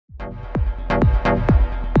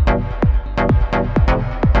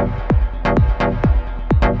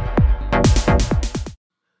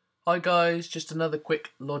Hi guys, just another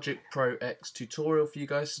quick Logic Pro X tutorial for you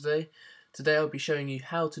guys today. Today I'll be showing you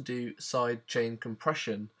how to do sidechain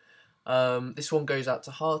compression. This one goes out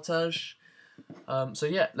to Hartaj. So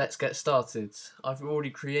yeah, let's get started. I've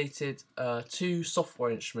already created two software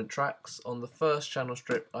instrument tracks. On the first channel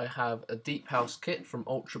strip I have a deep house kit from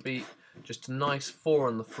Ultrabeat, just a nice 4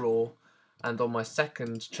 on the floor, and on my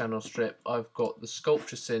second channel strip I've got the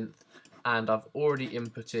sculpture synth, and I've already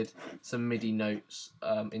inputted some MIDI notes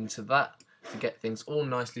into that to get things all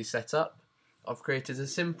nicely set up. I've created a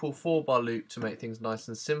simple 4-bar loop to make things nice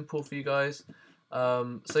and simple for you guys.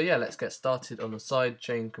 So yeah, let's get started on the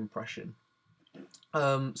sidechain compression.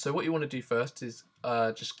 So what you want to do first is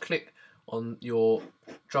just click on your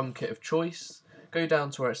drum kit of choice, go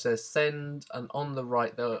down to where it says send, and on the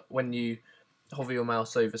right there, when you hover your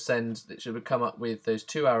mouse over send, it should come up with those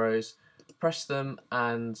 2 arrows. Press them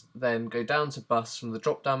and then go down to bus from the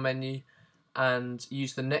drop down menu and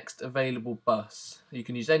use the next available bus. You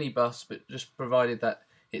can use any bus, but just provided that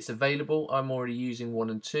it's available. I'm already using 1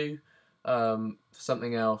 and 2 for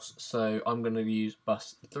something else, so I'm going to use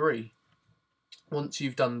bus 3. Once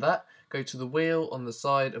you've done that, go to the wheel on the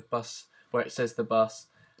side of bus where it says the bus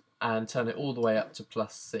and turn it all the way up to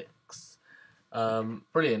 +6.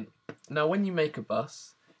 Brilliant. Now when you make a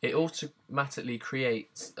bus, it automatically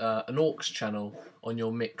creates an aux channel on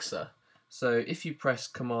your mixer. So if you press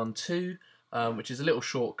Command 2, which is a little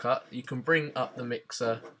shortcut, you can bring up the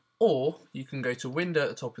mixer, or you can go to Window at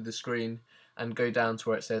the top of the screen and go down to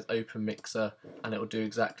where it says Open Mixer, and it will do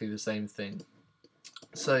exactly the same thing.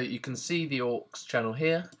 So you can see the aux channel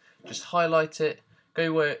here. Just highlight it,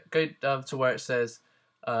 go down to where it says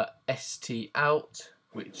ST out,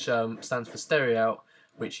 which stands for stereo out,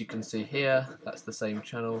 which you can see here. That's the same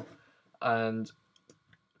channel, and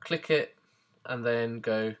click it, and then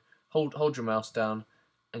go hold your mouse down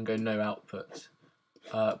and go no output.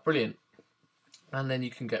 Brilliant. And then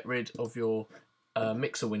you can get rid of your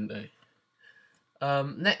mixer window.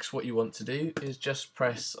 Next, what you want to do is just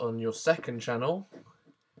press on your second channel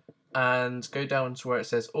and go down to where it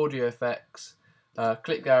says audio effects,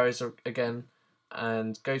 click the arrows again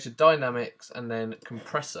and go to dynamics and then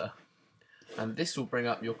compressor, and this will bring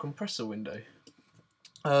up your compressor window.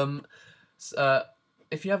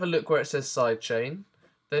 If you have a look where it says sidechain,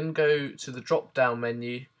 then go to the drop down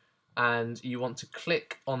menu and you want to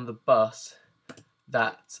click on the bus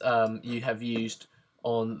that you have used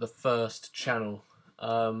on the first channel.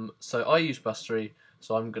 So I use bus 3,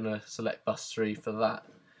 so I'm going to select bus 3 for that.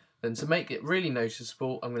 Then to make it really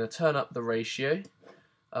noticeable, I'm going to turn up the ratio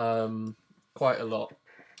quite a lot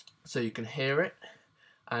so you can hear it,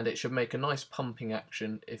 and it should make a nice pumping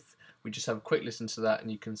action if we just have a quick listen to that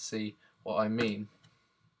and you can see what I mean.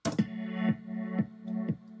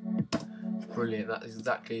 Brilliant, that is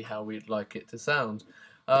exactly how we'd like it to sound.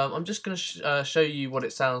 I'm just going to show you what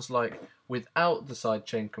it sounds like without the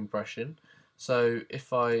sidechain compression. So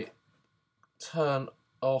if I turn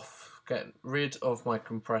off, get rid of my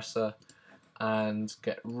compressor and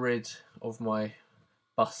get rid of my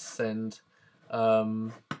bus send,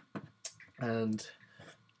 and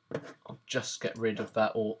I'll just get rid of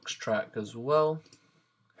that aux track as well.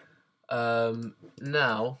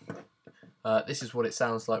 Now this is what it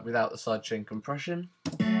sounds like without the sidechain compression.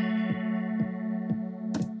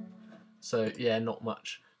 So yeah, not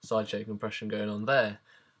much sidechain compression going on there.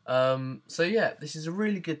 So yeah, this is a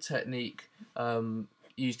really good technique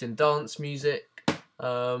used in dance music,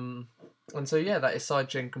 and so yeah, that is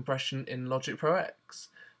sidechain compression in Logic Pro X.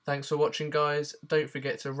 Thanks for watching guys, don't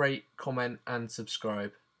forget to rate, comment and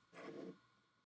subscribe.